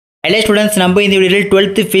Hello students, நம்ம இந்த வீடியோல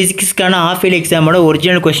 12th physics-க்கான half yearly exam-ஓட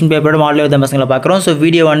original question பேப்பரோட மாடல் வித பசங்கள பார்க்கறோம். சோ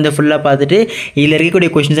வீடியோ வந்து ஃபுல்லா பார்த்துட்டு இதுல இருக்கக்கூடிய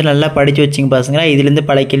क्वेश्चns நல்லா படிச்சு வச்சிங்க பசங்களா. இதில இருந்து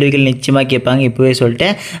பல கேள்விகள் நிச்சயமா கேட்பாங்க இப்பவே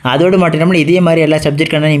சொல்லிட்டேன். அதோட மட்டும் இல்லாம இதே மாதிரி எல்லா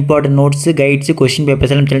சப்ஜெக்ட்க்கான important notes, guides, question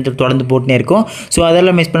papers எல்லாம் சேனல்ல தொடர்ந்து போட்டுனே இருக்கும். சோ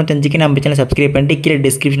அதெல்லாம் மிஸ் பண்ண தெரிஞ்சுக்க நம்ம சேனலை சப்ஸ்கிரைப் பண்ணிட்டு கீழ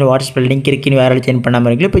டிஸ்கிரிப்ஷன்ல வாட்ஸ்அப் லிங்க் இருக்கு. நீ யாராவது ஜாயின் பண்ணாம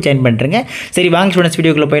இருக்கீங்களோ போய் ஜாயின் பண்ணிருங்க. சரி வாங்க ஸ்டூடண்ட்ஸ்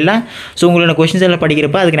வீடியோக்குள்ள போயிடலாம். சோ உங்களோட क्वेश्चंस எல்லாம்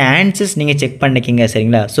படிக்கிறப்ப அதுக்கு ஆன்சர்ஸ் நீங்க செக் பண்ணிக்கங்க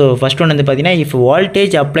சரிங்களா. சோ ஃபர்ஸ்ட் ஒன் வந்து பாத்தீங்கன்னா if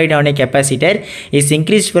voltage applied on a capacitor is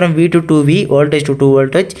increased from V to 2V voltage to 2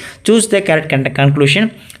 voltage, choose the correct conclusion.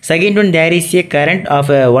 Second one, there is a current of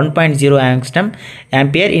 1.0 angstrom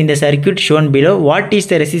ampere in the circuit shown below. What is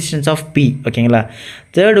the resistance of P? Okay,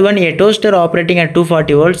 third one, a toaster operating at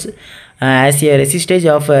 240 volts has a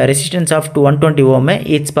resistance of 120 ohm.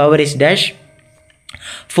 Its power is dash.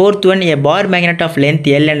 Fourth one, a bar magnet of length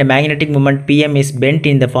L and magnetic moment Pm is bent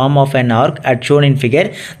in the form of an arc as shown in figure.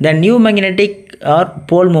 The new magnetic or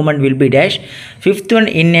pole moment will be dash. Fifth one,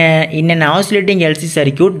 in an oscillating LC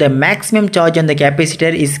circuit, the maximum charge on the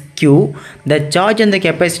capacitor is Q. The charge on the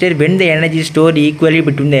capacitor when the energy is stored equally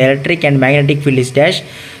between the electric and magnetic field is dash.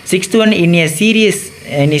 Sixth one, in a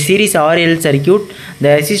series RL circuit,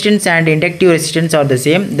 the resistance and inductive resistance are the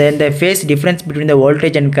same. Then the phase difference between the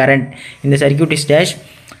voltage and current in the circuit is dash.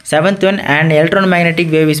 Seventh one, an electromagnetic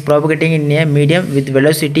wave is propagating in a medium with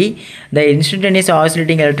velocity. The instantaneous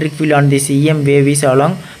oscillating electric field on this EM wave is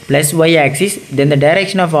along plus y axis. Then the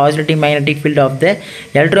direction of oscillating magnetic field of the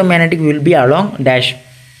electromagnetic will be along dash.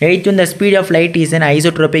 Eighth one, the speed of light is an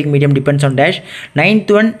isotropic medium depends on dash. Ninth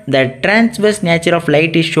one, the transverse nature of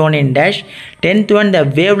light is shown in dash. Tenth one, the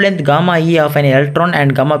wavelength gamma E of an electron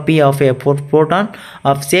and gamma P of a proton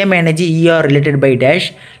of same energy E are related by dash.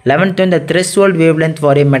 11th one, the threshold wavelength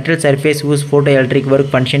for a metal surface whose photoelectric work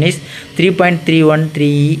function is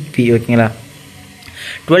 3.313 eV. Okay,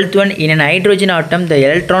 12th one, in an hydrogen atom, the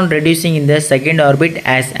electron reducing in the second orbit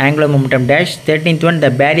as angular momentum dash. 13th one,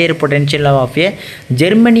 the barrier potential of a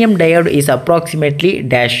germanium diode is approximately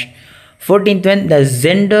dash. 14th one, the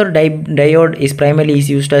Zender diode is primarily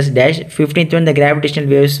used as dash. 15th one, the gravitational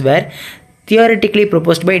waves were theoretically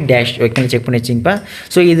proposed by dash. Okay check பண்ணி வச்சிங்கப்பா.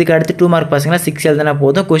 So இதுக்கு அடுத்து 2 mark பசங்களா 6 எழுதுனா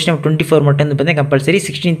போதும். Question 24 மட்டும் வந்து பார்த்தீங்கன்னா compulsory.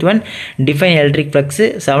 16th one define electric flux.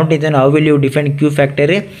 17th one how will you define Q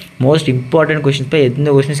factor. Most important questions.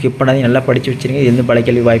 எந்த கொஸ்டின் ஸ்கிப் பண்ணாதீங்க, நல்லா படிச்சு வச்சிருங்க. எந்த பல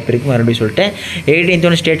கேள்வி வாய்ப்பு இருக்குது மறுபடியும் சொல்லிட்டேன். 18th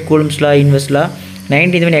one state Coulomb's law, inverse law.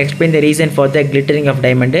 19th one, explain the reason for the glittering of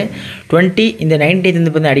diamond. 20 இந்த 19th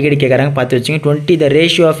வந்து பார்த்தா அடிக்கடி கேட்குறாங்க, பார்த்து வச்சுங்க. 20, the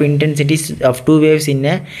ratio of intensities of two waves in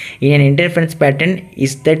an interference pattern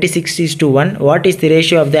is 36:1. What is the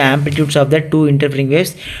ratio of the amplitudes of the two interfering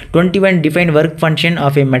waves? 21, define work function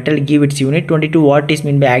of a metal, give its unit. 22, what is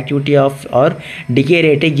meant by activity of or decay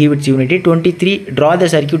rate, give its unit. 23, draw the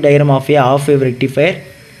circuit diagram of a half wave rectifier.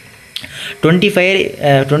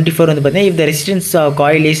 24 வந்து பார்த்தீங்கன்னா if the resistance of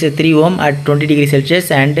coil is 3 ohm at 20 degrees Celsius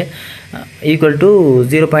and equal to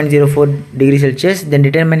 0.04 degrees Celsius, then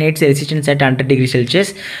determine its resistance at 100 degrees Celsius.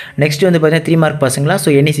 Next வந்து பார்த்தீங்கன்னா 3 mark பசங்களா. So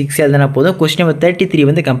any 6 எழுதுனா போதும். Question number 33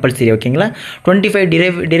 வந்து compulsory. ஓகேங்களா. 25,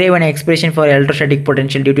 derive an expression for electrostatic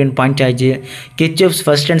potential due to a point charge. Kirchhoff's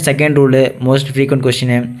first and second rule, most frequent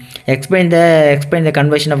question. Explain the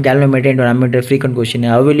conversion of galvanometer into an ammeter, frequent question.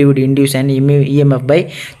 How will you induce an EMF by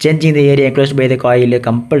changing the area enclosed by the coil?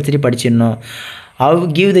 Compulsory படிச்சிடணும். How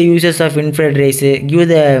give the uses of infrared rays, give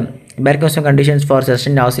the Bergson conditions for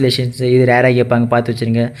sustained oscillations. இது ரேராக கேட்பாங்க, பார்த்து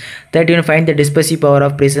வச்சுருங்க. 31, find the dispersive power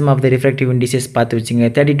of prism of the refractive indices, பார்த்து வச்சுங்க.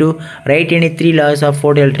 32, write any 3 laws of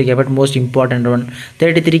photoelectric effect, most important one.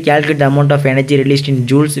 33, calculate the amount of energy released in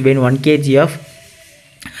joules when 1 kg of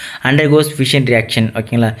undergoes fission reaction.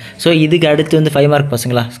 ஓகேங்களா. So இதுக்கு அடுத்து வந்து 5 mark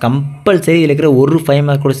பசங்களா. Compulsory இதில் இருக்கிற ஒரு 5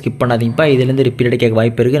 மார்க் கூட ஸ்கிப் பண்ணாதீங்கப்பா. இதுலேருந்து ரிப்பீட் கேட்க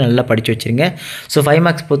வாய்ப்பு இருக்குது, நல்லா படித்து வச்சுருங்க. ஸோ 5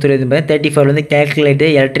 மார்க்ஸ் பொறுத்தவரை 35 வந்து calculate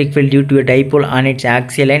electric field due to a dipole on its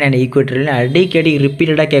axial line and equatorial line. அடிக்கடி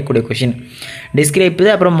ரிப்பீட்டடாக கேட்கக்கூடிய கொஷின். டிஸ்கிரைப்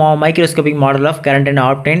இது. அப்புறம் microscopic model of current and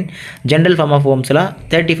obtain general form of ஓம்ஸ்லாம்.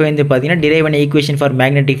 35 வந்து பார்த்தீங்கன்னா derive an equation for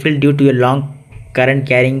magnetic field due to a long current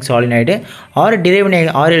carrying solenoid or derive an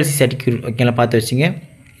RLC circuit. ஓகேங்களா, பார்த்து வச்சுங்க.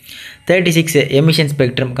 36, emission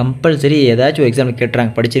spectrum. கம்பல்சரி ஏதாச்சும் example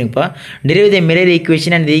கேட்டுறாங்க, படிச்சிருங்கப்பா. derive the mirror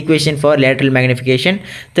equation and the equation for lateral magnification.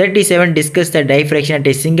 37, discuss the diffraction at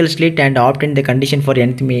a single slit and obtain the condition for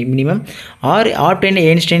nth minimum or obtain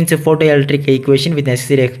Einstein's photoelectric equation with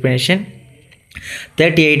necessary explanation.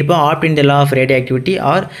 38 இப்போ opt in the law of radioactivity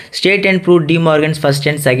or state and prove De Morgan's first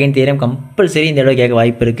and second theorem compulsory இந்த தடவை கேட்க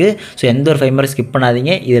வாய்ப்பு இருக்குது. So எந்த ஒரு 5 mark skip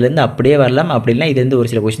பண்ணாதீங்க. இதுலேருந்து அப்படியே வரலாம், அப்படி இல்லை இதுலேருந்து ஒரு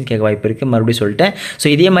சில கொஸ்டின் கேட்க வாய்ப்பு இருக்குது. மறுபடியும் சொல்லிட்டேன். ஸோ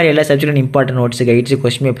இதே மாதிரி எல்லா சப்ஜெக்டும் important notes guides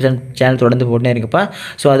question papers channel தொடர்ந்து போட்டுனே இருக்குப்பா.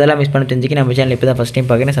 ஸோ அதெல்லாம் மிஸ் பண்ண தெரிஞ்சுக்க நம்ம சேனல் இப்போ தான் ஃபஸ்ட் டைம்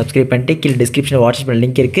பார்க்குறேன். சப்ஸ்கிரைப் பண்ணிட்டு கீழே டிஸ்கிரிப்ஷனில் வாட்ஸ்அப்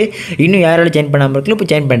லிங்க் இருக்குது. இன்னும் யாராலும் ஜாயின் பண்ணாமல் இருக்குல்ல இப்போ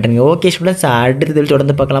ஜாயின் பண்ணுறீங்க. ஓகே ஸ்டூடெண்ட்ஸ், அடுத்ததில்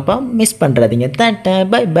தொடர்ந்து பார்க்கலாம்ப்பா. மிஸ் பண்ணுறாதீங்க. Tata,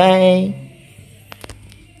 by by.